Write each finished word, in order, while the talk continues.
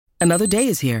Another day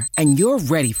is here, and you're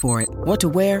ready for it. What to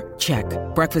wear? Check.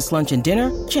 Breakfast, lunch, and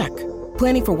dinner? Check.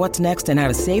 Planning for what's next and how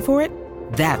to save for it?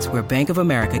 That's where Bank of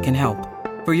America can help.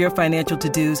 For your financial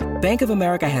to-dos, Bank of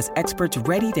America has experts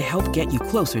ready to help get you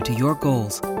closer to your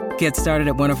goals. Get started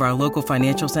at one of our local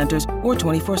financial centers or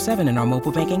 24/7 in our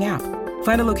mobile banking app.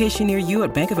 Find a location near you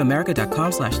at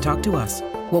bankofamerica.com/talktous.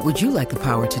 What would you like the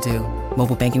power to do?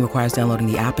 Mobile banking requires downloading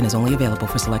the app and is only available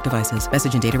for select devices.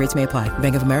 Message and data rates may apply.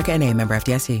 Bank of America N.A., member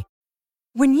FDIC.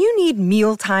 When you need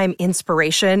mealtime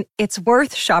inspiration, it's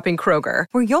worth shopping Kroger,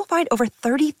 where you'll find over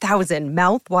 30,000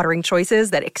 mouth-watering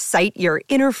choices that excite your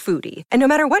inner foodie. And no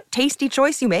matter what tasty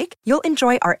choice you make, you'll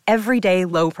enjoy our everyday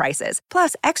low prices,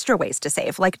 plus extra ways to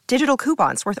save, like digital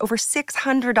coupons worth over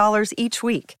 $600 each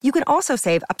week. You can also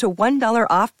save up to $1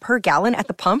 off per gallon at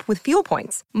the pump with fuel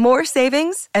points. More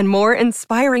savings and more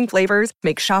inspiring flavors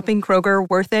make shopping Kroger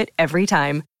worth it every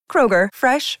time. Kroger,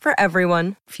 fresh for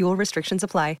everyone. Fuel restrictions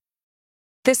apply.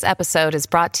 This episode is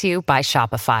brought to you by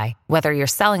Shopify. Whether you're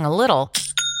selling a little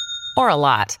or a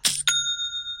lot,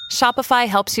 Shopify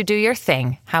helps you do your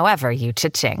thing, however you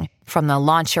cha-ching. From the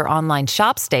launch your online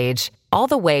shop stage, all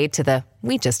the way to the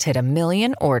we just hit 1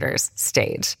 million orders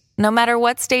stage. No matter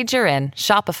what stage you're in,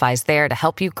 Shopify's there to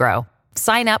help you grow.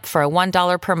 Sign up for a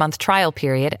 $1 per month trial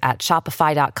period at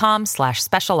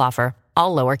shopify.com/special offer,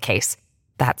 all lowercase.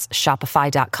 That's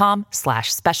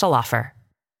shopify.com/special offer.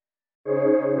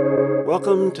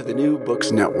 Welcome to the New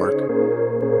Books Network.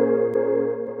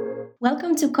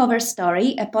 Welcome to Cover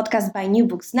Story, a podcast by New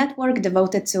Books Network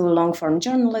devoted to long-form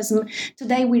journalism.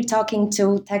 Today we're talking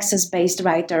to Texas-based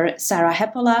writer Sarah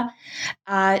Hepola.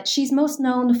 She's most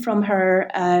known from her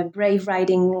brave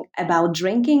writing about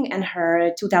drinking and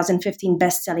her 2015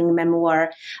 best-selling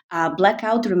memoir,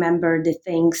 Blackout, Remember the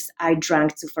Things I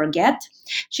Drank to Forget.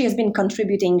 She has been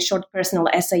contributing short personal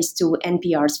essays to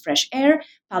NPR's Fresh Air,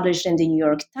 published in the New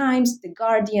York Times, The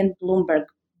Guardian, Bloomberg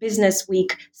Business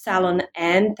Week, Salon,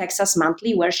 and Texas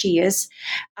Monthly, where she is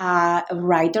a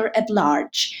writer at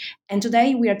large. And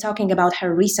today we are talking about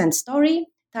her recent story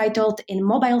titled In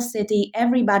Mobile City,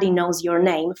 Everybody Knows Your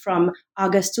Name, from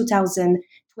August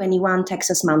 2021,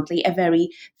 Texas Monthly, a very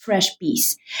fresh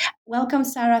piece. Welcome,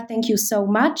 Sarah. Thank you so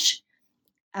much.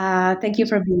 Thank you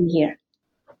for being here.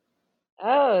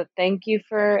 Oh, thank you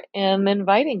for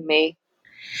inviting me.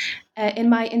 In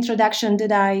my introduction,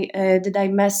 did I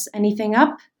mess anything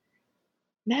up?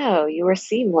 No, you were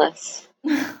seamless.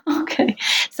 Okay.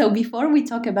 So before we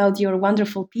talk about your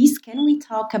wonderful piece, can we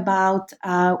talk about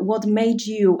what made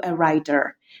you a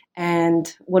writer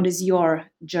and what is your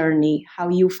journey, how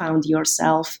you found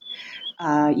yourself,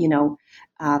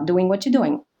 doing what you're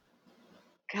doing?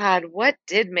 God, what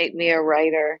did make me a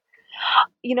writer?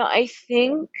 I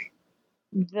think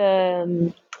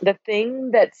the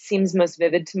thing that seems most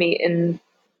vivid to me in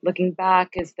looking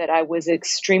back is that I was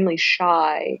extremely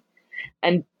shy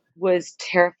and was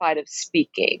terrified of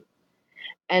speaking.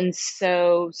 And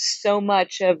so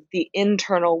much of the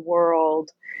internal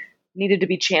world needed to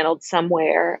be channeled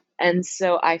somewhere. And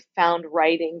so I found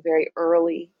writing very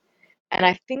early. And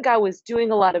I think I was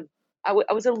doing a lot of, I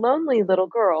was a lonely little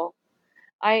girl.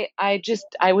 I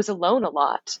was alone a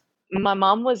lot. My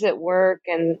mom was at work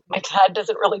and my dad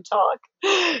doesn't really talk,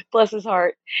 bless his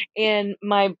heart. And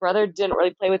my brother didn't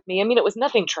really play with me. I mean, it was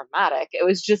nothing traumatic. It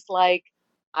was just like,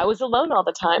 I was alone all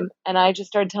the time, and I just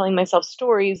started telling myself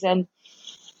stories, and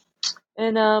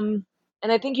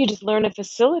I think you just learn a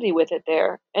facility with it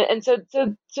there, and so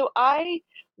I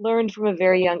learned from a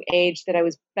very young age that I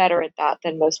was better at that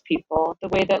than most people. The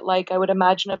way that, like, I would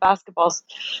imagine a basketball,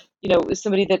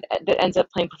 somebody that ends up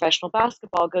playing professional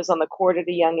basketball goes on the court at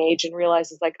a young age and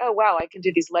realizes, like, oh wow, I can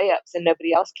do these layups and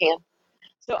nobody else can.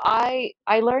 So I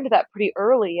learned that pretty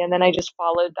early, and then I just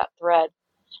followed that thread.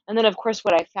 And then, of course,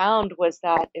 what I found was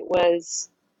that it was,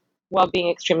 while being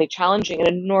extremely challenging, an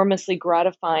enormously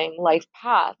gratifying life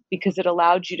path, because it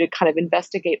allowed you to kind of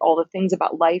investigate all the things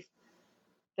about life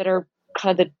that are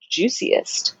kind of the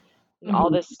juiciest. Mm-hmm. All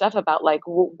this stuff about, like,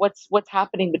 what's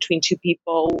happening between two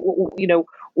people,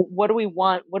 what do we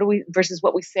want, what do we versus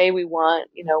what we say we want,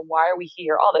 why are we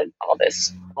here, all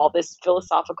this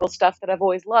philosophical stuff that I've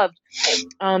always loved.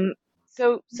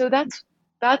 So that's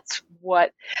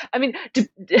what I mean. Do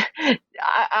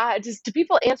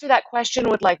people answer that question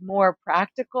with, like, more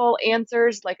practical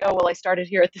answers? Like, oh, well, I started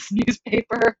here at this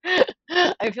newspaper.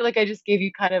 I feel like I just gave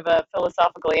you kind of a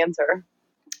philosophical answer.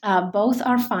 Both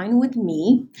are fine with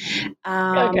me.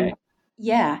 Okay.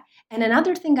 Yeah. And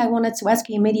another thing I wanted to ask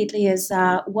you immediately is,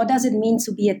 what does it mean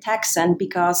to be a Texan?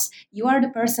 Because you are the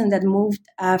person that moved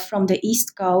from the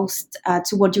East Coast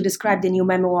to what you described in your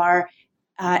memoir,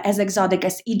 as exotic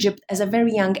as Egypt as a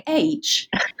very young age.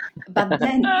 But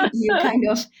then you kind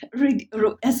of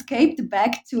escaped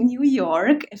back to New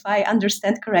York, if I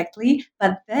understand correctly.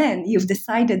 But then you've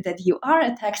decided that you are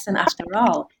a Texan after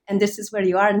all. And this is where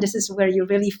you are, and this is where you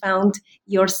really found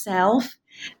yourself.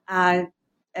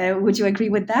 Would you agree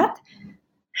with that?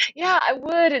 Yeah, I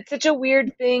would. It's such a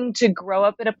weird thing to grow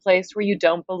up in a place where you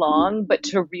don't belong, but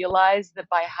to realize that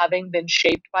by having been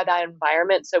shaped by that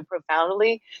environment so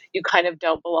profoundly, you kind of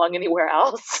don't belong anywhere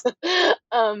else.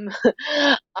 um,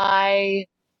 I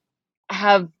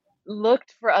have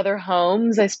looked for other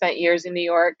homes. I spent years in New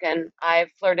York and I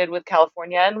flirted with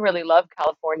California and really love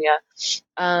California.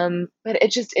 But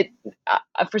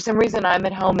for some reason, I'm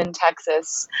at home in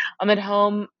Texas. I'm at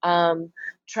home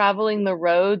traveling the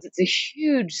roads. It's a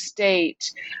huge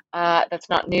state. That's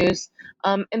not news.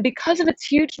 And because of its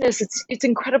hugeness, it's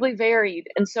incredibly varied.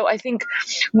 And so I think,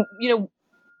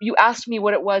 you asked me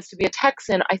what it was to be a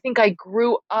Texan. I think I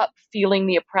grew up feeling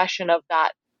the oppression of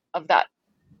that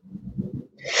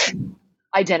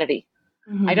identity.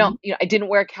 Mm-hmm. I didn't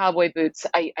wear cowboy boots.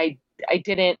 I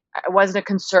wasn't a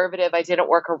conservative. I didn't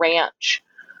work a ranch.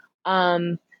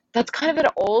 That's kind of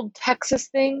an old Texas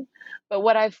thing. But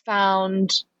what I've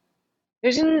found,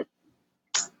 I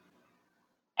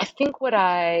think what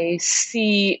I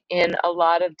see in a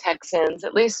lot of Texans,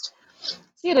 at least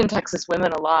see it in Texas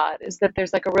women a lot, is that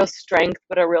there's like a real strength,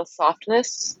 but a real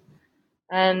softness.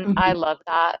 And Mm-hmm. I love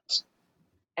that.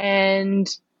 And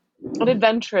an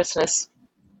adventurousness.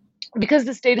 Because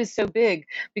the state is so big,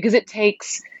 because it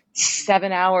takes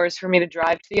 7 hours for me to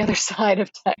drive to the other side of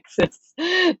Texas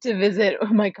to visit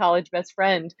my college best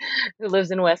friend who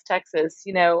lives in West Texas,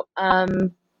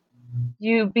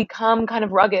 you become kind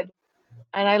of rugged.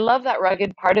 And I love that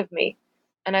rugged part of me.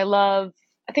 And I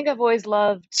think I've always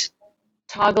loved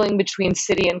toggling between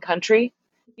city and country.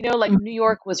 Like New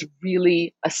York was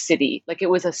really a city, like it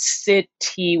was a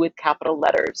city with capital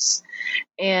letters.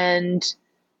 And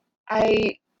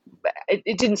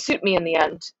it didn't suit me in the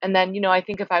end. And then, I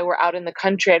think if I were out in the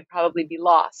country, I'd probably be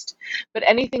lost. But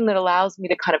anything that allows me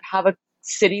to kind of have a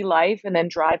city life and then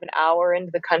drive an hour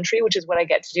into the country, which is what I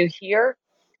get to do here,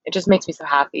 it just makes me so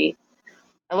happy.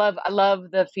 I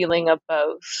love the feeling of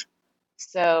both.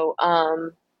 So,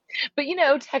 but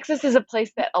Texas is a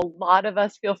place that a lot of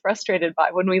us feel frustrated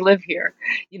by when we live here.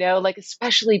 Like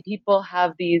especially people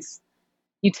have these,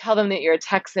 you tell them that you're a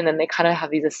Texan and they kind of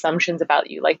have these assumptions about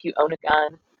you, like you own a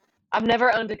gun. I've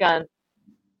never owned a gun.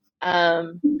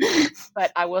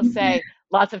 But I will say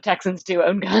lots of Texans do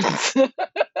own guns.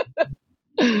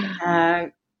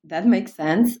 That makes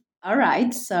sense. All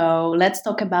right. So let's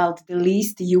talk about the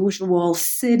least usual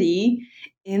city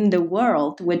in the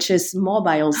world, which is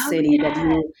Mobile City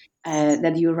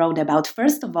that you wrote about.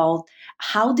 First of all,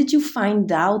 how did you find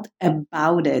out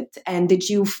about it? And did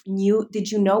you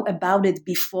know about it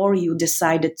before you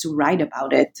decided to write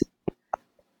about it?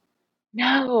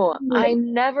 No, I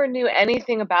never knew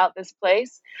anything about this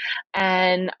place,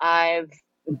 and I've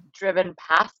driven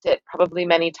past it probably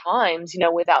many times,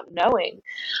 without knowing.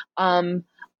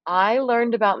 I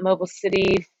learned about Mobile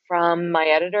City from my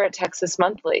editor at Texas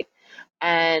Monthly,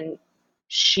 and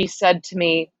she said to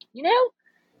me,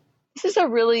 this is a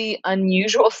really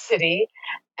unusual city,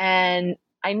 and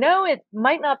I know it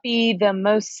might not be the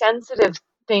most sensitive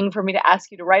thing for me to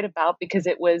ask you to write about because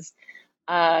it was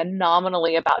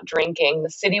nominally about drinking. The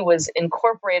city was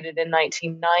incorporated in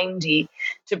 1990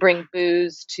 to bring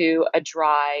booze to a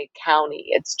dry county.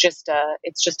 It's just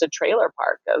a trailer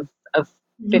park of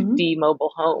 50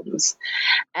 mobile homes,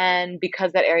 and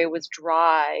because that area was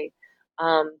dry,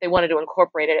 they wanted to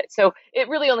incorporate it. So it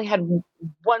really only had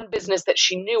one business that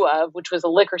she knew of, which was a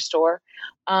liquor store.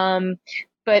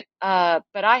 But I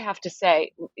have to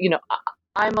say,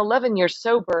 I'm 11 years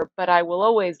sober, but I will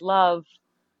always love.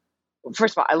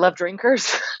 First of all, I love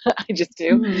drinkers. I just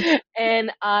do. Mm-hmm.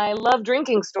 And I love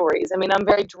drinking stories. I mean, I'm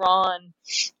very drawn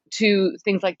to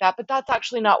things like that, but that's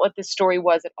actually not what this story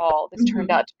was at all. This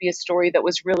turned out to be a story that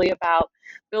was really about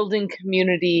building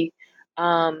community,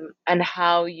 and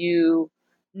how you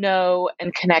know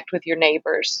and connect with your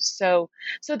neighbors. So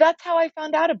that's how I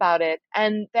found out about it.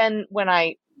 And then when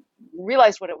I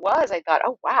realized what it was, I thought,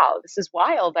 oh, wow, this is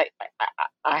wild.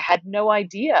 I had no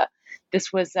idea.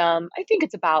 This was, I think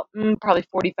it's about probably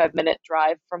 45-minute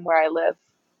drive from where I live.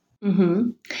 Mm-hmm.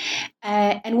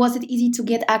 And was it easy to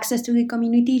get access to the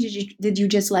community? Did you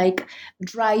just like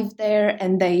drive there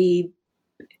and they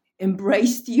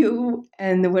embraced you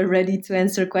and were ready to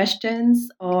answer questions?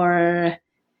 Or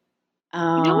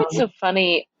it's so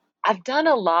funny. I've done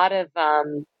a lot of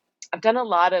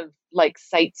like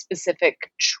site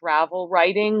specific travel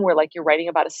writing where like you're writing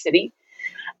about a city.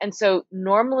 And so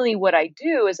normally what I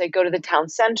do is I go to the town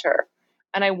center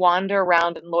and I wander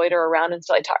around and loiter around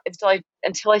until I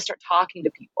start talking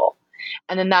to people.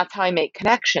 And then that's how I make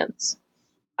connections.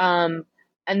 And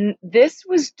this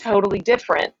was totally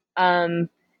different.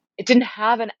 It didn't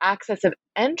have an access of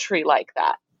entry like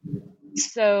that.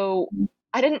 So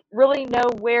I didn't really know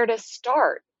where to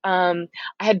start. I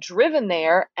had driven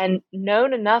there and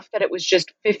known enough that it was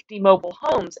just 50 mobile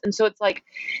homes. And so it's like,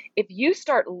 if you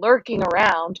start lurking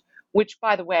around, which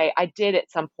by the way, I did at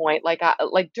some point, like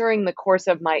during the course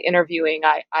of my interviewing,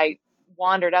 I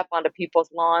wandered up onto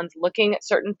people's lawns looking at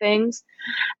certain things,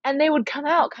 and they would come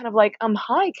out kind of like,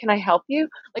 hi, can I help you?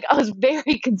 Like, I was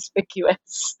very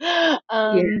conspicuous.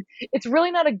 It's really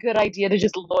not a good idea to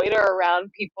just loiter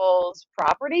around people's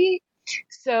property.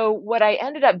 So what I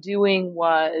ended up doing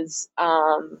was,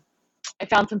 I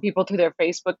found some people through their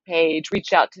Facebook page,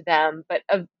 reached out to them, but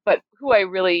who I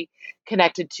really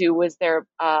connected to was their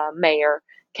mayor,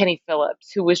 Kenny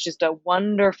Phillips, who was just a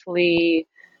wonderfully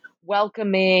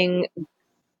welcoming,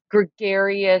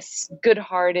 gregarious,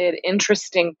 good-hearted,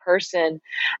 interesting person.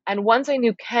 And once I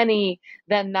knew Kenny,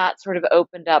 then that sort of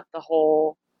opened up the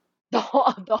whole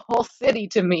city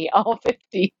to me, all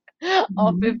 50.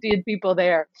 All 50 people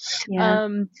there. Yeah.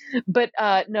 But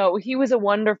no, he was a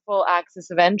wonderful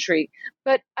access of entry.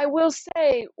 But I will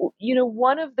say,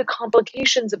 one of the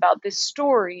complications about this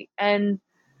story, and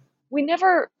we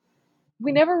never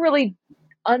really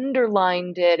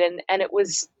underlined it, and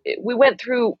we went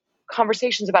through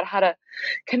conversations about how to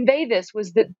convey this,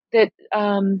 was that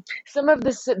some of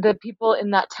the people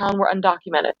in that town were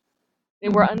undocumented. They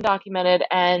were undocumented,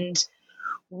 and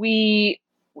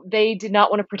they did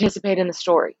not want to participate in the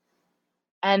story.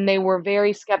 And they were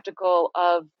very skeptical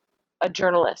of a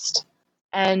journalist.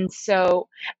 And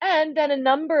then a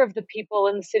number of the people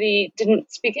in the city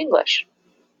didn't speak English.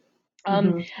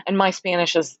 And my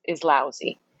Spanish is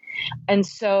lousy. And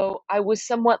so I was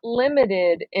somewhat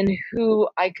limited in who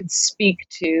I could speak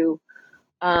to.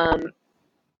 And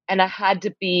I had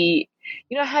to be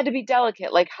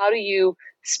delicate. Like, how do you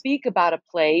speak about a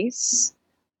place,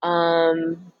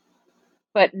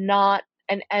 but not,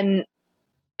 and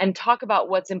talk about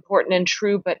what's important and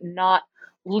true, but not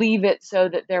leave it so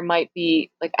that there might be,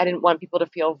 like, I didn't want people to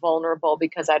feel vulnerable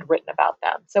because I'd written about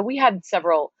them. So we had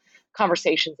several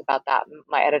conversations about that,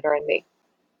 my editor and me.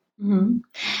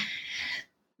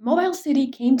 Mobile City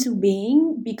came to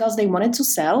being because they wanted to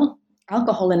sell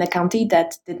alcohol in a county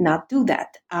that did not do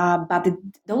that. But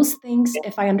those things,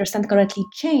 if I understand correctly,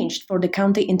 changed for the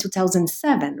county in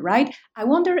 2007, right? I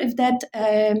wonder if that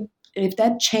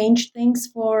changed things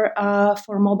for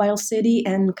Mobile City,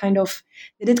 and kind of,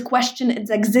 did it question its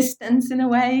existence in a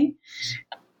way?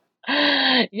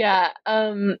 Yeah,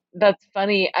 that's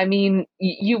funny. I mean,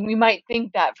 we might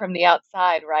think that from the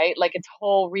outside, right? Like, its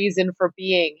whole reason for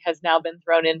being has now been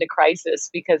thrown into crisis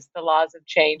because the laws have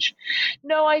changed.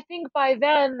 No, I think by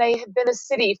then they had been a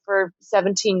city for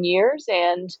 17 years,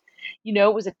 and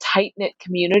it was a tight-knit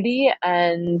community,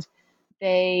 and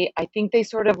I think they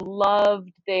sort of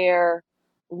loved their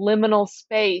liminal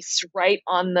space right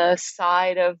on the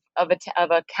side of a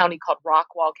county called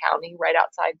Rockwall County, right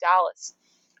outside Dallas.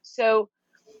 So,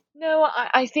 no,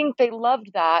 I think they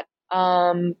loved that.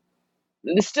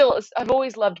 Still, I've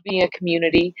always loved being a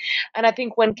community. And I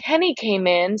think when Kenny came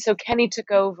in, so Kenny took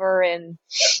over in,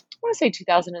 I want to say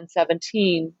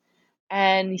 2017,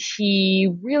 and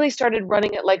he really started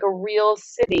running it like a real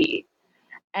city.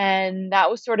 And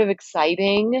that was sort of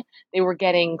exciting. They were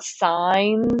getting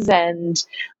signs and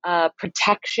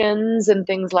protections and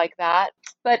things like that.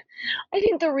 But I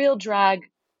think the real drag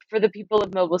for the people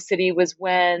of Mobile City was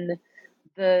when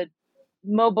the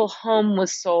mobile home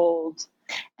was sold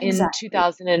in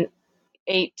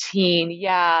 2018.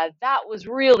 Yeah, that was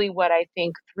really what I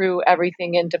think threw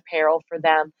everything into peril for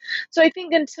them. So I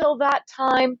think until that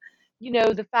time,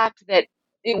 the fact that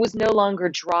it was no longer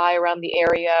dry around the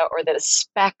area, or that a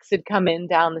Specs had come in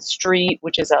down the street,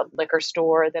 which is a liquor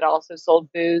store that also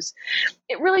sold booze,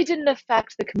 it really didn't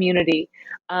affect the community.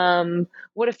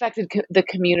 What affected the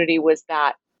community was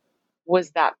that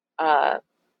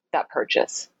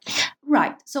purchase.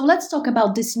 Right. So let's talk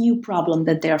about this new problem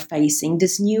that they're facing,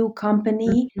 this new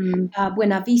company,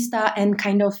 Buena Vista, and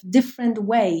kind of different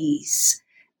ways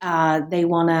they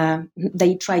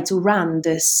try to run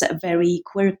this very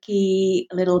quirky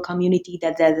little community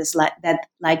that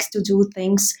likes to do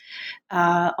things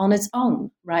on its own,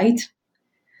 right?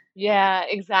 Yeah,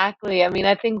 exactly. I mean,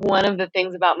 I think one of the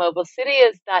things about Mobile City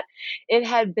is that it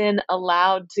had been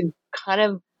allowed to kind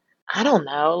of I don't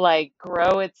know, like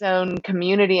grow its own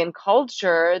community and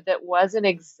culture that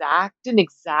didn't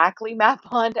exactly map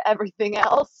onto everything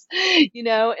else,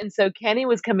 And so Kenny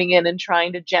was coming in and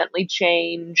trying to gently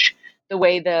change the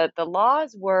way the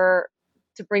laws were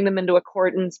to bring them into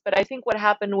accordance. But I think what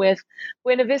happened with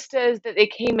Buena Vista is that they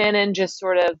came in and just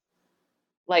sort of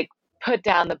like put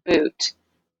down the boot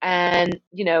and,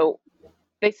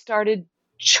 they started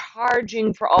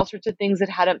charging for all sorts of things that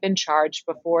hadn't been charged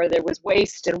before. There was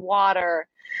waste and water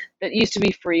that used to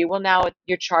be free. Well, now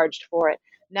you're charged for it.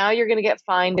 Now you're going to get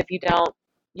fined if you don't,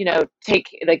 take,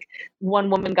 like, one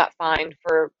woman got fined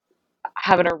for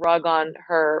having a rug on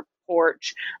her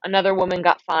porch. Another woman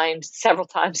got fined several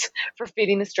times for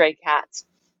feeding the stray cats.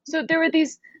 So there were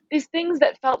these things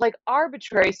that felt like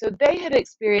arbitrary. So they had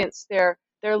experienced their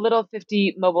little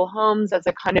 50 mobile homes as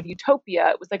a kind of utopia.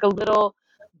 It was like a little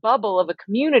bubble of a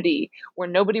community where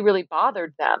nobody really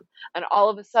bothered them. And all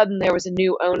of a sudden there was a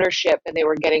new ownership and they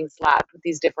were getting slapped with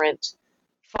these different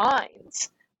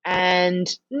fines. And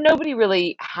nobody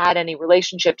really had any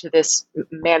relationship to this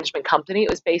management company. It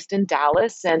was based in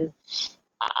Dallas, and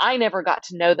I never got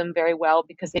to know them very well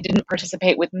because they didn't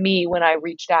participate with me when I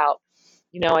reached out.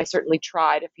 I certainly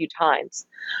tried a few times.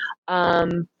 I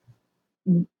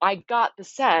got the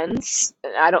sense,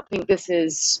 I don't think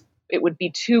it would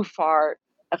be too far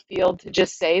afield to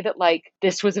just say that, like,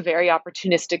 this was a very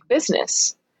opportunistic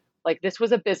business. Like, this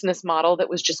was a business model that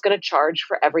was just going to charge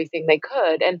for everything they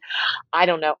could. And I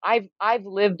don't know. I've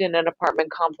lived in an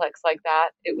apartment complex like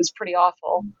that. It was pretty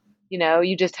awful.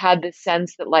 You just had this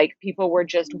sense that, like, people were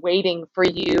just waiting for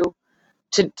you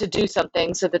to do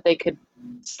something so that they could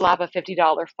slap a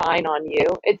 $50 fine on you.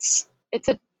 It's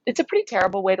a pretty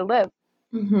terrible way to live.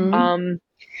 Mm-hmm.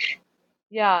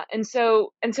 Yeah. And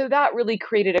so that really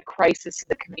created a crisis in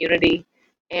the community.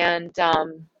 And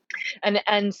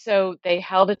so they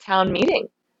held a town meeting,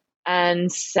 and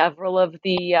several of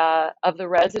the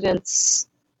residents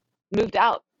moved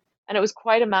out, and it was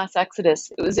quite a mass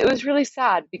exodus. It was really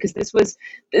sad because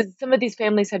some of these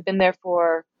families had been there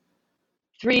for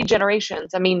 3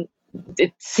 generations. I mean,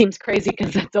 it seems crazy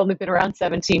because it's only been around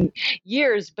 17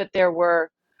 years, but there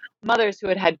were mothers who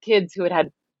had had kids that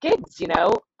had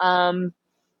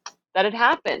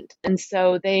happened, and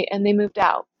so they moved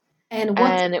out. And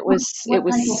It was sad.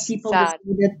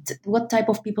 What type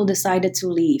of people decided to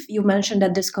leave? You mentioned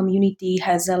that this community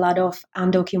has a lot of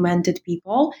undocumented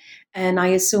people, and I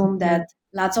assume that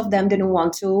lots of them didn't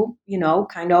want to,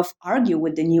 kind of argue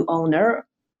with the new owner,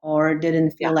 or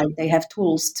didn't feel like they have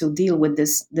tools to deal with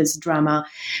this drama.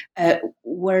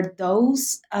 Were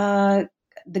those the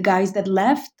guys that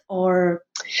left, or?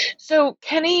 So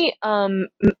Kenny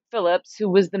Phillips, who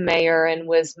was the mayor and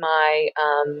was my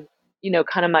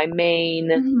kind of my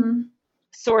main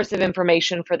source of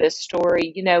information for this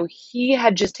story, he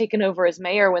had just taken over as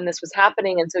mayor when this was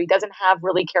happening, and so he doesn't have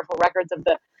really careful records of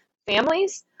the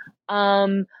families.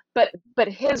 But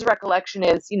his recollection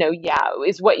is,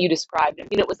 is what you described. I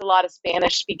mean, it was a lot of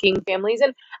Spanish-speaking families,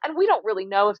 and we don't really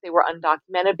know if they were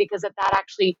undocumented because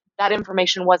that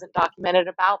information wasn't documented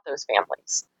about those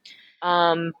families.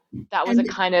 That was a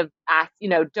kind of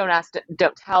don't ask,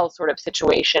 don't tell sort of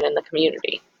situation in the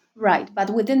community. Right.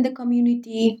 But within the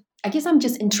community, I guess I'm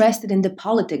just interested in the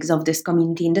politics of this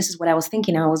community. And this is what I was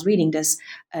thinking. I was reading this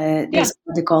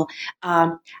article.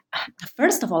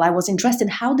 First of all, I was interested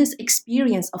how this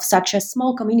experience of such a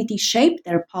small community shaped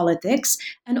their politics.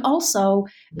 And also,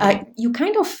 you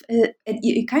kind of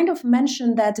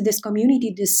mentioned that this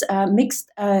community, this mixed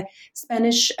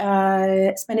Spanish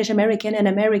American and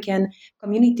American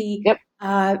community,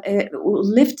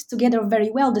 lived together very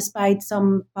well despite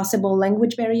some possible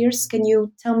language barriers. Can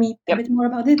you tell me a bit more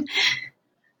about it?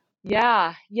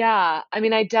 Yeah. I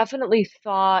mean, I definitely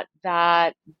thought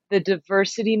that the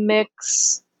diversity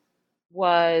mix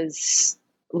was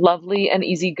lovely and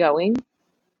easygoing.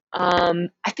 I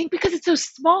think because it's so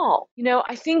small,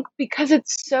 I think because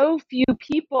it's so few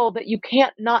people that you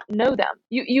can't not know them.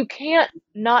 You can't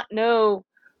not know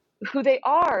who they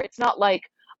are. It's not like,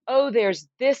 oh, there's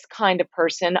this kind of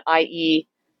person, i.e.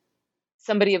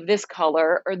 somebody of this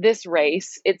color or this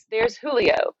race. There's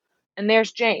Julio and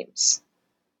there's James.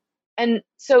 And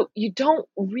so you don't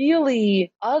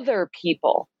really other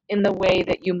people in the way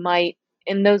that you might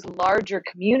in those larger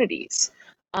communities.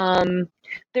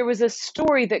 There was a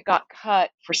story that got cut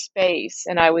for space,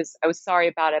 and I was sorry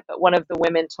about it, but one of the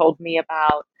women told me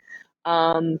about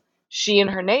she and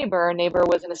her neighbor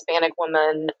was an Hispanic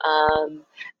woman,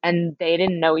 and they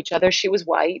didn't know each other. She was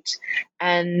white,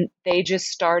 and they just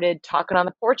started talking on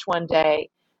the porch one day,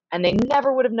 and they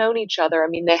never would have known each other. I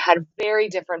mean, they had very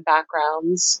different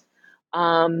backgrounds.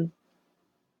 And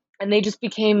And they just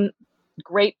became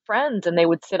great friends, and they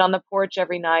would sit on the porch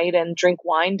every night and drink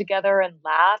wine together and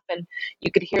laugh, and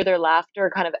you could hear their laughter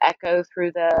kind of echo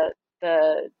through the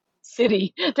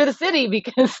city because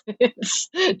it's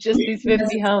just these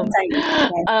 50 homes.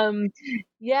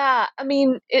 Yeah, I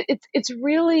mean, it's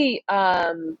really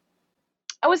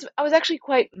I was actually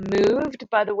quite moved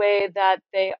by the way that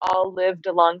they all lived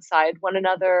alongside one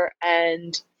another.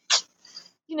 And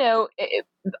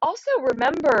also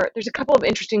remember, there's a couple of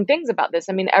interesting things about this.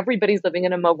 I mean, everybody's living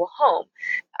in a mobile home.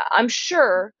 I'm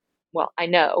sure, well, I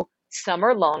know some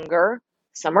are longer,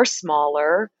 some are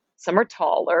smaller, some are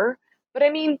taller, but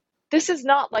I mean, this is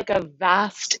not like a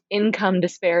vast income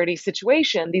disparity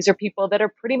situation. These are people that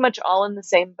are pretty much all in the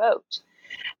same boat.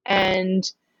 And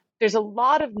there's a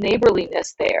lot of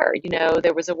neighborliness there.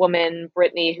 There was a woman,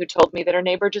 Brittany, who told me that her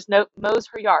neighbor just mows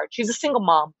her yard. She's a single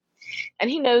mom, and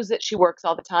he knows that she works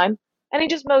all the time, and he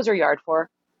just mows her yard for her.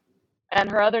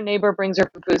 And her other neighbor brings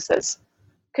her pupusas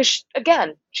because,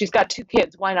 again, she's got 2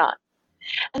 kids. Why not?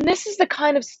 And this is the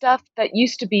kind of stuff that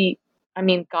used to be, I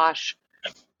mean, gosh,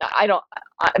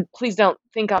 please don't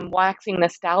think I'm waxing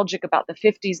nostalgic about the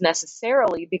 50s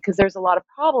necessarily, because there's a lot of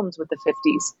problems with the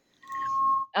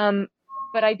 50s.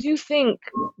 But I do think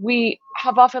we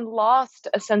have often lost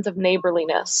a sense of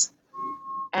neighborliness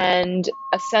and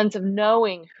a sense of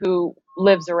knowing who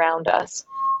lives around us,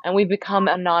 and we become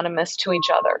anonymous to each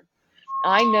other.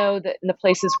 I know that in the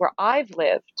places where I've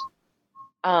lived,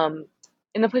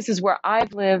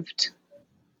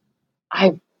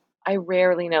 I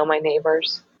rarely know my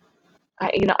neighbors.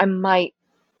 I might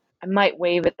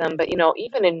wave at them, but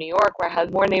even in New York, where I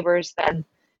had more neighbors than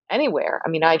anywhere, I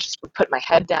mean, I just would put my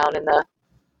head down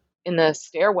in the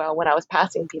stairwell when I was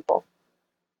passing people.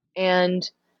 And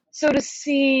so to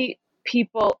see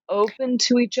people open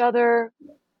to each other,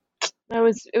 it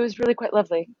was really quite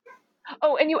lovely.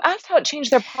 Oh, and you asked how it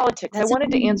changed their politics. I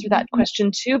wanted to answer that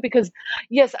question too, because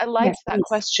yes, I liked that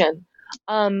question.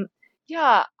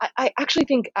 Yeah, I actually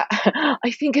think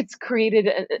I think it's created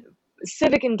a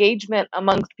civic engagement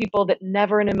amongst people that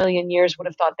never in a million years would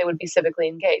have thought they would be civically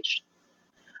engaged.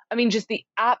 I mean, just the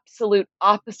absolute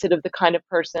opposite of the kind of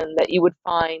person that you would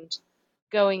find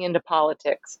going into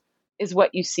politics is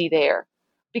what you see there.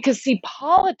 Because, see,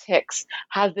 politics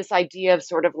has this idea of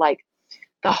sort of like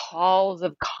the halls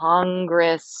of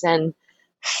Congress and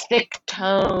thick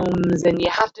tomes, and you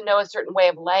have to know a certain way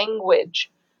of language.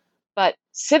 But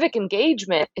civic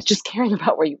engagement is just caring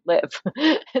about where you live.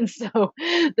 And so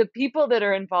the people that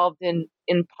are involved in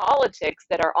politics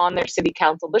that are on their city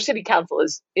council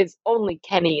is only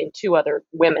Kenny and 2 other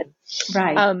women.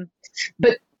 Right.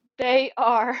 But they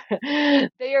are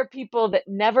people that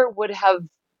never would have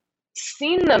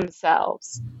seen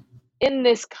themselves in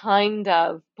this kind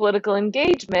of political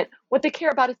engagement. What they care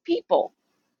about is people.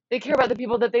 They care about the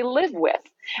people that they live with.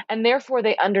 And therefore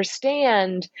they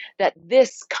understand that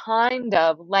this kind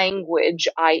of language,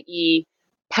 i.e.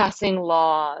 passing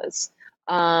laws,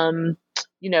 having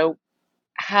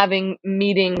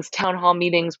meetings, town hall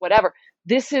meetings, whatever,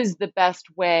 this is the best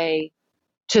way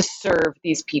to serve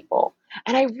these people.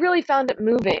 And I really found it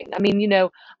moving. I mean,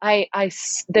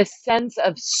 the sense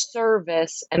of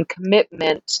service and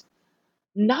commitment,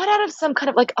 not out of some kind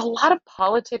of, like, a lot of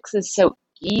politics is so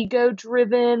ego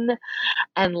driven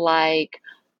and like,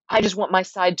 I just want my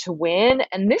side to win.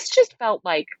 And this just felt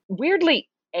like weirdly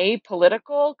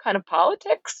apolitical kind of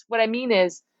politics. What I mean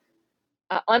is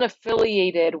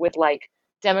unaffiliated with like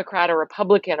Democrat or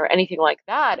Republican or anything like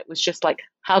that. It was just like,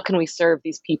 how can we serve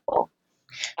these people?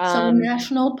 So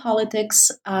national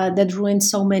politics that ruined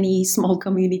so many small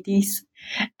communities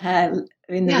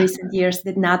in the recent years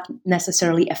did not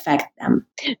necessarily affect them.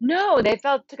 No, they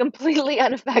felt completely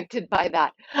unaffected by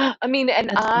that. I mean,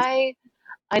 and I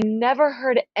never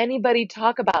heard anybody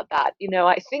talk about that.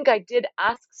 I think I did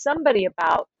ask somebody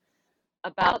about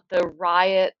the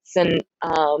riots and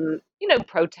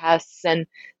protests and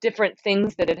different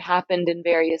things that had happened in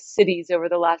various cities over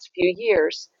the last few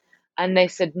years. And they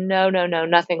said, no,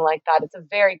 nothing like that. It's a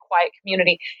very quiet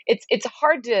community. It's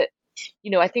hard to,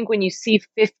 I think when you see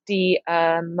 50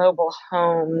 mobile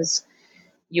homes,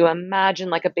 you imagine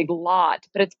like a big lot,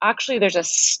 but it's actually, there's a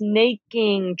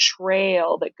snaking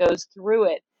trail that goes through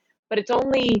it, but it's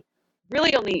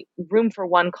really only room for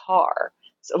one car.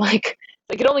 So like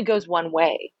it only goes one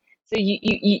way. So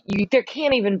you there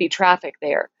can't even be traffic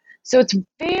there. So it's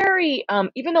very,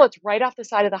 even though it's right off the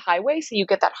side of the highway, so you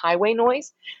get that highway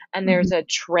noise, and there's a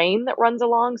train that runs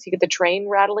along, so you get the train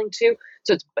rattling too.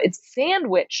 So it's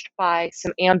sandwiched by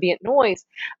some ambient noise,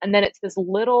 and then it's this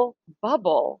little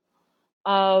bubble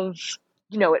of,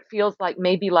 it feels like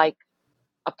maybe like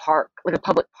a park, like a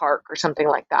public park or something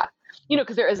like that.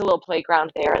 because there is a little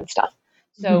playground there and stuff.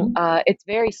 So it's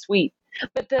very sweet.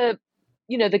 But the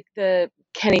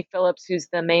Kenny Phillips, who's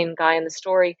the main guy in the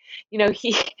story,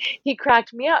 he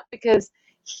cracked me up because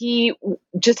he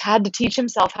just had to teach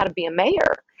himself how to be a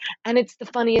mayor. And it's the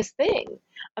funniest thing.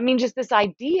 I mean, just this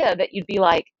idea that you'd be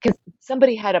like, because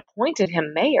somebody had appointed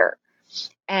him mayor.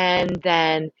 And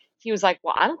then he was like,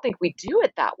 well, I don't think we do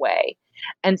it that way.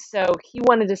 And so he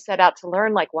wanted to set out to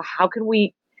learn, like, well, how can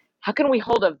we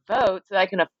hold a vote so that I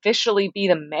can officially be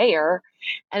the mayor?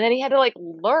 And then he had to like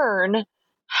learn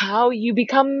how you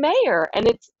become mayor.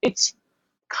 And it's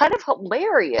kind of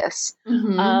hilarious.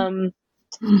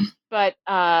 But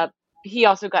he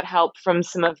also got help from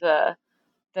some of the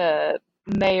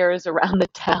mayors around the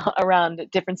town, around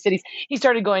different cities. He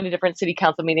started going to different city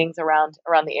council meetings around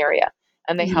the area,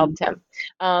 and they helped him.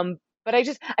 But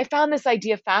I found this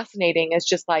idea fascinating as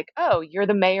just like, oh, you're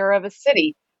the mayor of a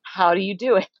city. How do you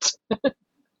do it?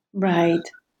 Right.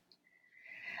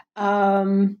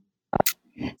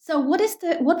 So what is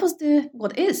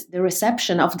the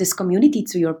reception of this community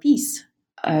to your piece,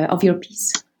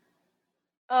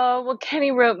 Oh, well,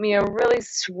 Kenny wrote me a really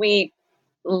sweet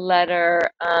letter.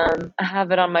 I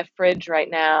have it on my fridge right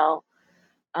now.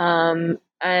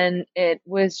 And it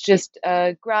was just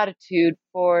gratitude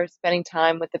for spending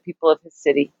time with the people of his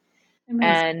city.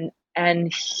 Amazing.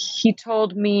 And he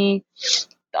told me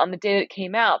on the day that it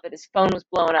came out that his phone was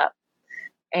blowing up.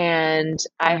 And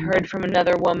I heard from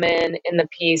another woman in the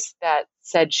piece that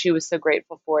said she was so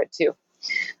grateful for it too.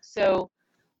 So,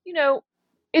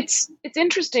 it's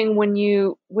interesting when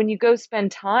you go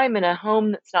spend time in a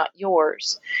home that's not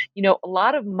yours. A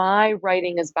lot of my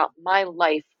writing is about my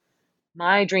life,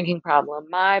 my drinking problem,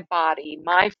 my body,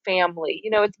 my family.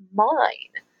 It's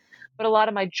mine. But a lot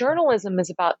of my journalism is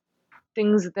about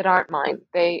things that aren't mine.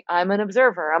 I'm an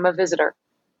observer, I'm a visitor.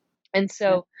 And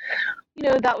so,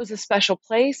 that was a special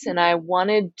place, and I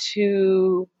wanted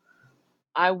to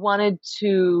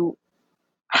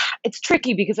it's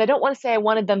tricky because I don't want to say I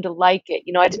wanted them to like it.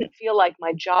 I didn't feel like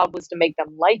my job was to make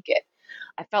them like it.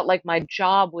 I felt like my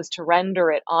job was to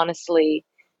render it honestly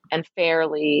and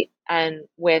fairly and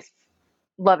with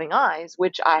loving eyes,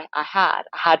 which I had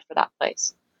for that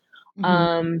place.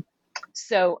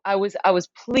 So I was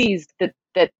pleased that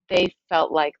they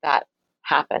felt like that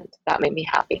happened. That made me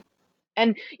happy.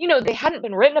 And, they hadn't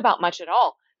been written about much at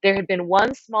all. There had been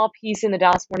one small piece in the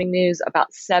Dallas Morning News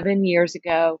about 7 years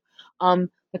ago.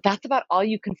 But that's about all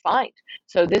you can find.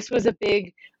 So this was a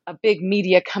big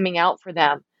media coming out for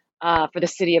them, for the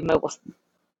city of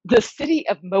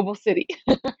Mobile City.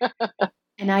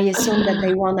 And I assume that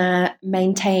they want to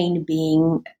maintain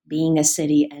being a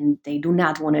city, and they do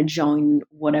not want to join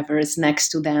whatever is next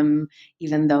to them,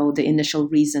 even though the initial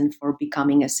reason for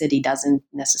becoming a city doesn't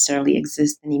necessarily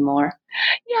exist anymore.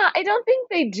 Yeah, I don't think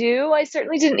they do. I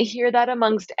certainly didn't hear that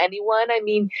amongst anyone. I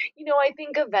mean, I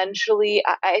think eventually,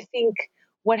 I think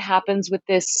what happens with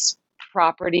this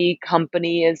property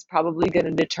company is probably going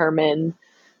to determine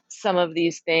some of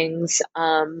these things.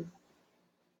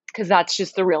 Because that's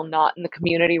just the real knot in the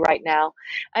community right now.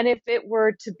 And if it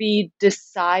were to be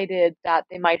decided that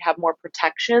they might have more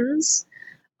protections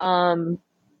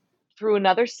through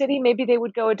another city, maybe they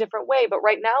would go a different way. But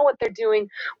right now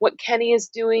what Kenny is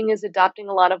doing is adopting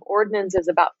a lot of ordinances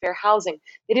about fair housing.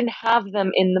 They didn't have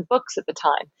them in the books at the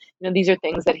time. These are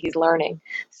things that he's learning.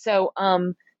 So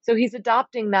he's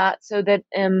adopting that so that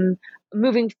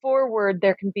moving forward,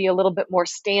 there can be a little bit more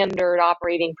standard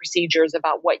operating procedures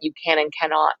about what you can and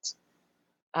cannot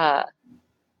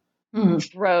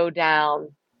throw down,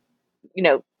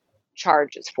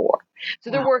 charges for. So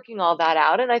they're working all that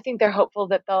out, and I think they're hopeful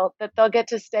that they'll get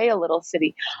to stay a little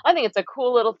city. I think it's a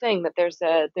cool little thing that there's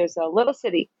a little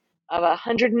city of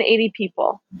 180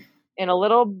 people in a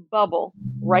little bubble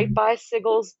right by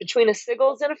Siggles, between a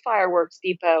Siggles and a fireworks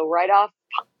depot, right off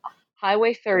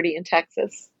Highway 30 in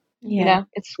Texas. Yeah.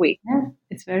 It's sweet. Yeah,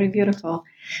 it's very beautiful.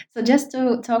 So just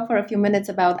to talk for a few minutes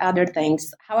about other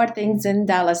things, how are things in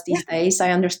Dallas these days?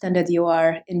 I understand that you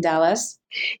are in Dallas.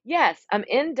 Yes, I'm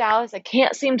in Dallas. I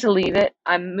can't seem to leave it.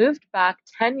 I moved back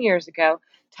 10 years ago,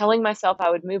 telling myself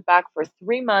I would move back for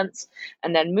 3 months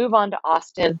and then move on to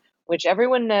Austin, which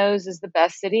everyone knows is the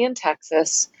best city in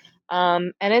Texas.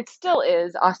 And it still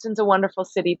is. Austin's a wonderful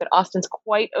city, but Austin's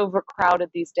quite overcrowded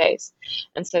these days.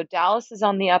 And so Dallas is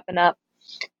on the up and up.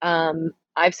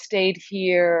 I've stayed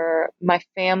here. My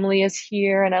family is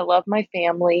here, and I love my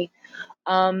family.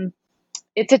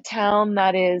 It's a town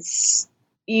that is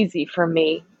easy for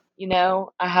me.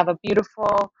 I have a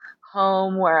beautiful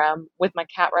home where I'm with my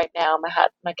cat right now.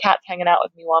 My cat's hanging out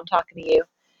with me while I'm talking to you.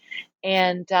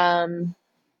 And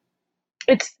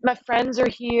it's my friends are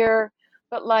here.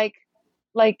 but like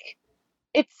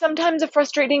it's sometimes a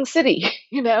frustrating city,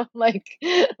 like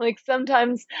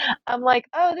sometimes I'm like,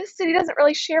 oh, this city doesn't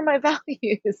really share my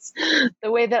values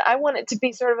the way that I want it to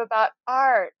be, sort of about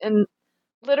art and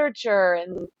literature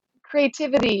and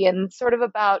creativity and sort of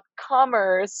about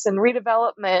commerce and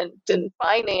redevelopment and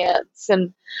finance.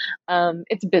 And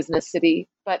it's a business city,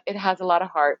 but it has a lot of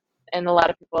heart, and a lot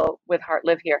of people with heart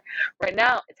live here. Right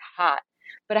now it's hot,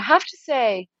 but I have to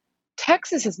say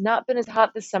Texas has not been as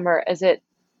hot this summer as it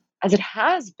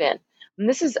has been. And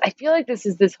I feel like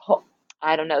this whole,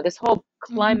 I don't know, this whole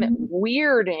climate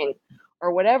weirding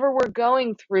or whatever we're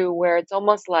going through, where it's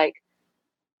almost like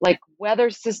weather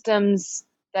systems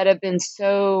that have been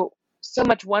so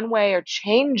much one way are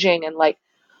changing. And like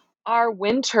our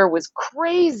winter was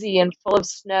crazy and full of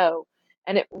snow,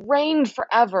 and it rained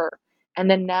forever. And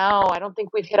then now I don't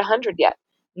think we've hit 100 yet,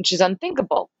 which is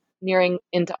unthinkable nearing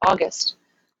into August.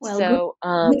 Well, So,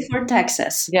 good for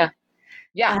Texas. yeah.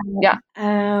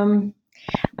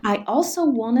 I also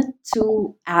wanted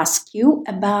to ask you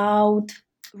about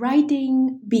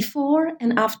writing before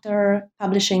and after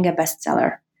publishing a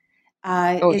bestseller.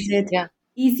 Is it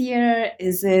easier?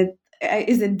 Is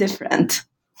it different?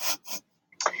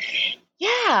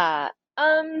 Yeah.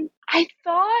 I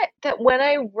thought that when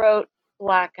I wrote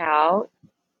Blackout,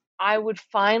 I would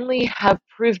finally have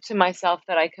proved to myself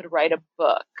that I could write a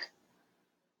book.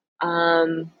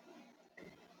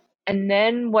 And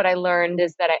then what I learned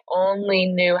is that I only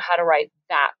knew how to write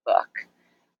that book,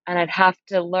 and I'd have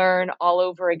to learn all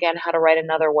over again how to write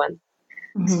another one.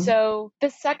 Mm-hmm. So the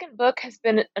second book has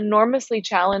been enormously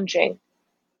challenging.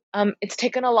 It's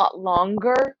taken a lot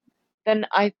longer than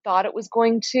I thought it was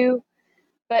going to,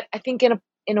 but I think in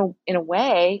a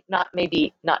way, not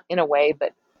in a way,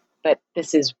 but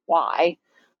this is why.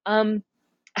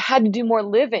 I had to do more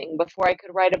living before I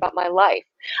could write about my life.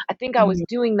 I think I was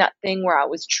doing that thing where I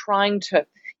was trying to,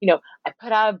 I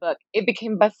put out a book, it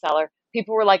became a bestseller.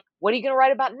 People were like, what are you going to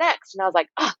write about next? And I was like,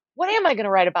 what am I going to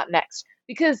write about next?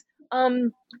 Because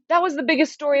that was the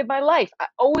biggest story of my life. I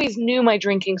always knew my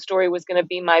drinking story was going to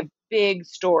be my big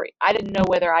story. I didn't know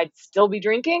whether I'd still be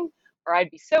drinking or I'd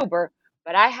be sober,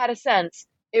 but I had a sense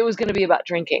it was going to be about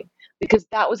drinking, because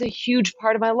that was a huge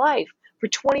part of my life for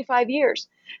 25 years.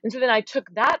 And so then I took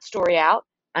that story out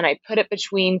and I put it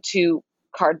between two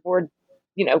cardboard,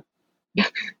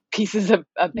 pieces of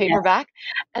paperback.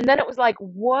 Yeah. And then it was like,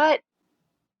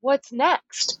 what's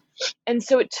next? And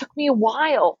so it took me a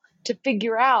while to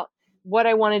figure out what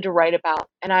I wanted to write about.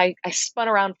 And I spun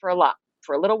around for a lot.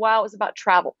 For a little while, it was about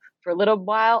travel. For a little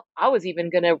while, I was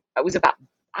about,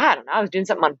 I don't know, I was doing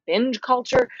something on binge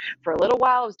culture. For a little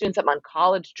while, I was doing something on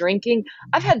college drinking.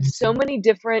 I've had so many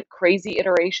different crazy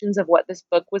iterations of what this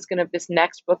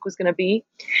next book was going to be.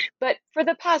 But for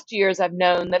the past years, I've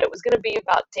known that it was going to be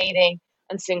about dating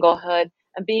and singlehood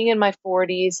and being in my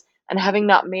 40s and having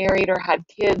not married or had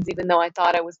kids, even though I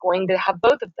thought I was going to have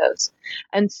both of those.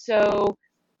 And so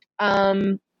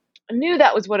I knew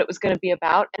that was what it was going to be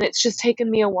about. And it's just taken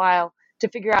me a while to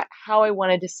figure out how I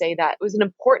wanted to say that. It was an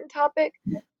important topic,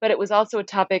 but it was also a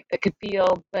topic that could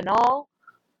feel banal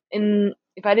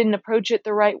if I didn't approach it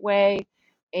the right way.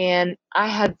 And I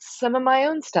had some of my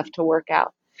own stuff to work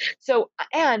out. So,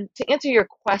 and to answer your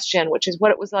question, which is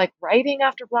what it was like writing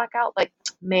after Blackout, like,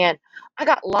 man, I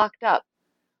got locked up.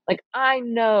 Like, I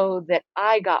know that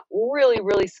I got really,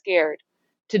 really scared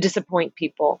to disappoint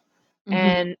people. Mm-hmm.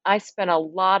 And I spent a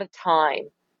lot of time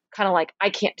kind of like, I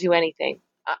can't do anything.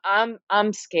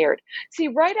 I'm scared. See,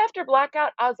 right after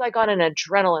Blackout, I was like on an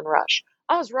adrenaline rush.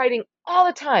 I was writing all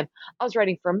the time. I was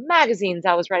writing for magazines.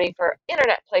 I was writing for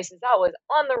internet places. I was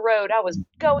on the road. I was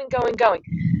going.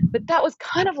 But that was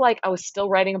kind of like I was still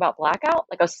writing about Blackout.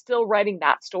 Like I was still writing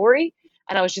that story.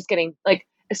 And I was just getting like,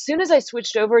 as soon as I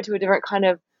switched over to a different kind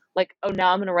of like, oh,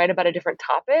 now I'm going to write about a different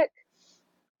topic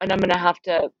and I'm going to have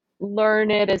to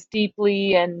learn it as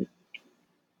deeply and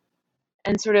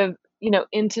sort of,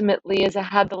 intimately as I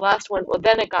had the last one. Well,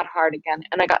 then it got hard again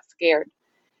and I got scared.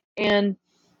 And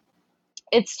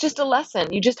it's just a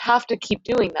lesson. You just have to keep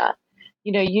doing that.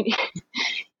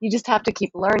 You just have to keep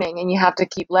learning and you have to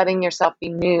keep letting yourself be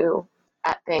new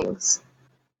at things.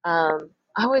 I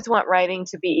always want writing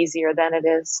to be easier than it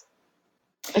is.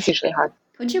 It's usually hard.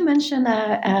 Could you mention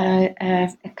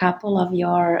a couple of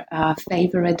your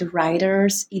favorite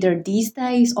writers, either these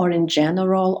days or in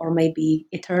general, or maybe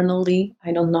eternally?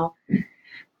 I don't know.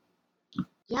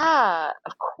 Yeah,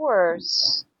 of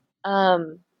course.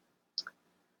 Well,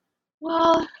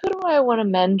 who do I want to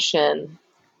mention?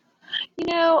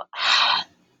 I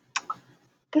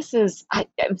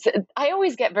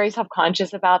always get very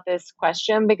self-conscious about this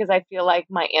question because I feel like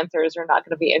my answers are not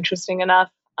going to be interesting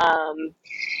enough.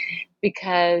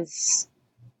 because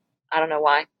I don't know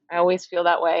why. I always feel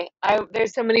that way.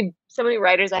 There's so many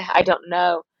writers I don't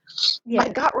know. Yeah. I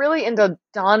got really into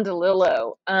Don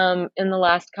DeLillo in the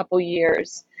last couple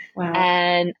years, Wow.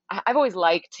 and I've always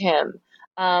liked him.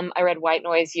 I read White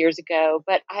Noise years ago,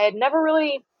 but I had never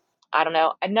really, I don't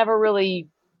know, I'd never really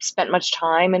spent much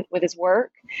time with his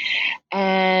work.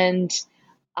 And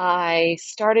I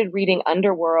started reading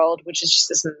Underworld, which is just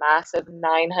this massive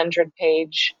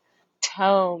 900-page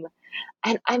tome.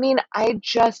 And I mean,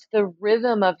 the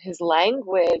rhythm of his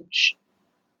language,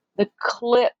 the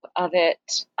clip of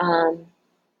it,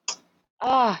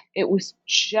 it was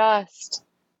just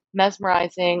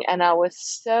mesmerizing. And I was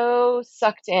so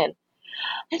sucked in.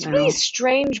 It's one of these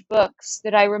strange books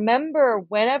that I remember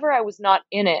whenever I was not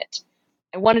in it,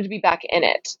 I wanted to be back in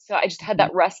it. So I just had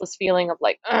that restless feeling of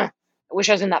like, I wish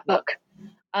I was in that book.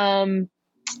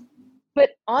 But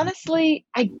honestly,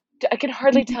 I can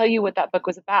hardly tell you what that book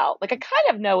was about. Like, I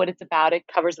kind of know what it's about. It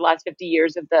covers the last 50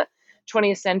 years of the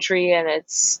 20th century, and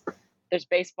there's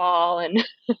baseball and,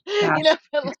 Gosh,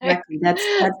 but like, exactly. That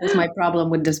was my problem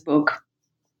with this book.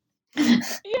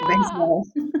 Baseball.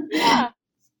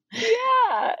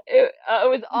 Yeah. It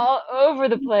was all over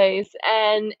the place,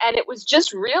 and it was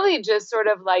just really just sort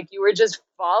of like you were just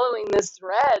following this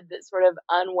thread that sort of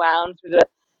unwound through the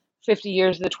 50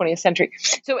 years of the 20th century.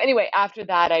 So anyway, after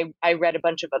that, I read a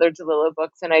bunch of other DeLillo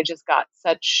books, and I just got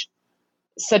such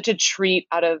a treat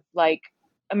out of like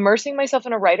immersing myself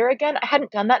in a writer again. I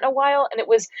hadn't done that in a while, and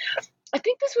I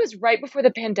think this was right before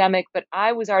the pandemic, but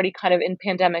I was already kind of in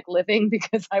pandemic living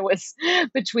because I was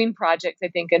between projects, I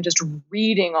think, and just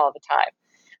reading all the time.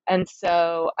 And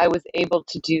so I was able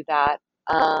to do that.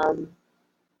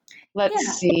 Let's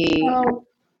see. So,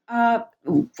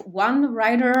 one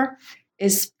writer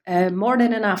is more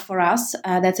than enough for us.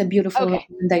 That's a beautiful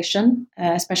recommendation,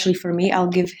 especially for me. I'll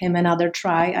give him another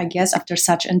try, I guess, after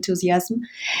such enthusiasm.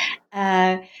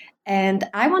 And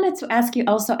I wanted to ask you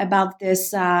also about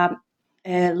this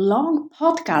long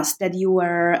podcast that you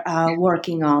were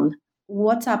working on.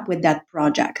 What's up with that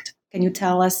project? Can you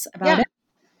tell us about it?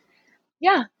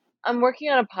 Yeah. I'm working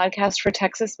on a podcast for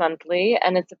Texas Monthly,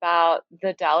 and it's about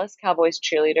the Dallas Cowboys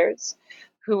cheerleaders,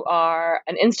 who are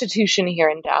an institution here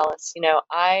in Dallas.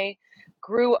 I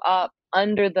grew up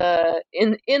under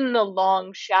in the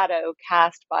long shadow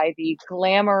cast by the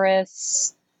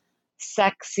glamorous,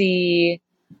 sexy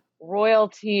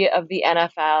royalty of the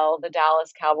NFL, the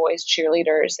Dallas Cowboys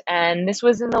cheerleaders. And this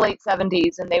was in the late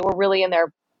 70s, and they were really in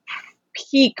their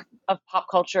peak of pop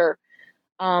culture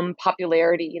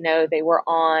popularity. They were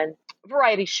on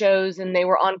variety shows, and they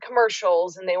were on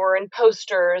commercials, and they were in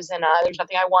posters, and there's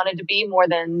nothing I wanted to be more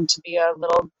than to be a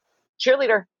little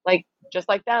cheerleader, just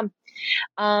like them.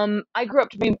 I grew up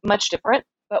to be much different,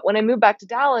 but when I moved back to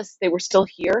Dallas, they were still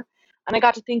here, and I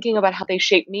got to thinking about how they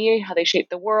shaped me, how they shaped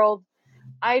the world.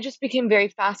 I just became very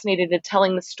fascinated in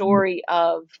telling the story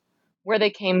of where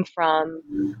they came from,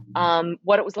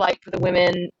 what it was like for the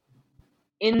women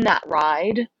in that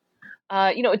ride.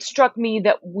 It struck me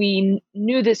that we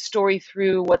knew this story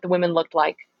through what the women looked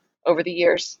like over the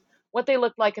years, what they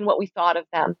looked like and what we thought of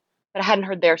them, but I hadn't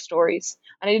heard their stories,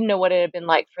 and I didn't know what it had been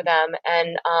like for them.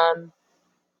 And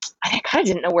I kind of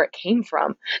didn't know where it came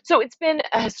from. So it's been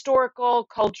a historical,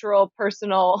 cultural,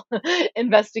 personal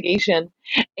investigation,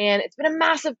 and it's been a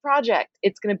massive project.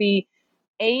 It's going to be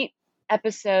 8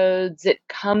 episodes. It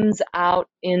comes out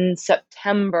in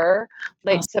September,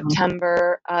 late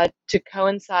September, to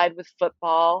coincide with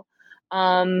football.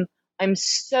 I'm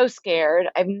so scared.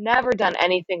 I've never done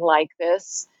anything like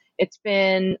this. It's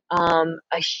been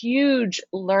a huge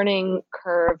learning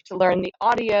curve to learn the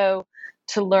audio,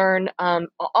 to learn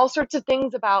all sorts of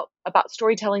things about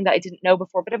storytelling that I didn't know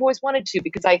before, but I've always wanted to,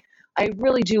 because I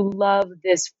really do love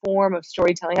this form of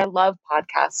storytelling. I love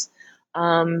podcasts.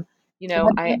 I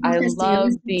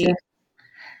love the,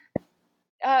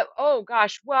 oh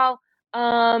gosh. Well,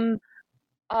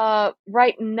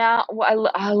 right now,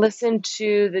 I listen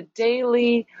to The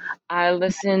Daily. I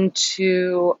listen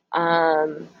to,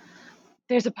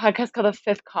 there's a podcast called The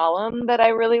Fifth Column that I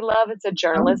really love. It's a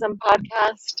journalism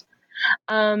podcast.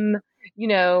 I've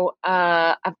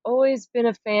always been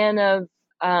a fan of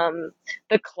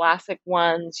the classic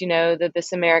ones, the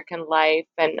This American Life,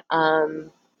 and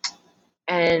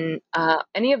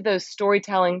any of those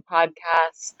storytelling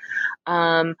podcasts.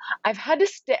 I've had to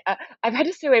stay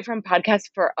away from podcasts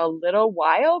for a little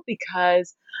while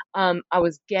because I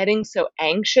was getting so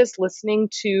anxious listening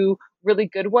to really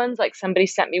good ones. Like, somebody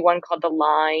sent me one called The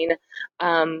Line,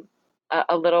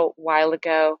 a little while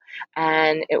ago,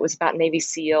 and it was about Navy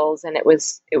SEALs, and it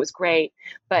was great.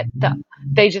 But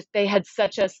they had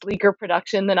such a sleeker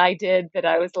production than I did that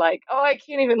I was like, oh, I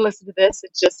can't even listen to this.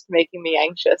 It's just making me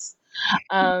anxious.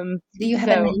 Do you have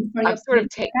a name for your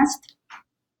podcast?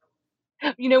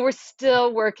 We're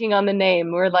still working on the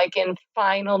name. We're like in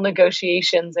final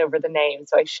negotiations over the name,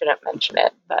 so I shouldn't mention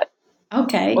it, but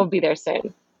okay, we'll be there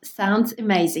soon. Sounds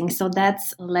amazing. So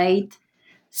that's late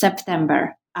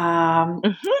September.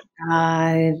 Okay,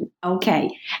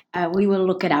 we will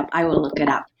look it up. I will look it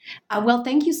up. Well,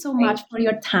 thank you so much for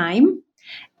your time.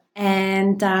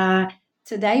 And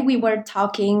today we were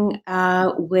talking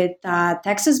with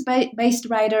Texas-based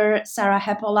writer Sarah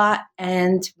Hepola,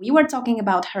 and we were talking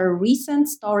about her recent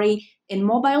story in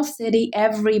Mobile City,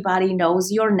 Everybody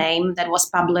Knows Your Name, that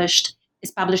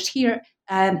is published here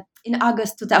in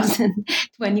August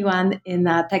 2021 in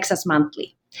Texas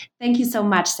Monthly. Thank you so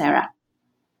much, Sarah.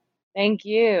 Thank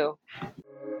you.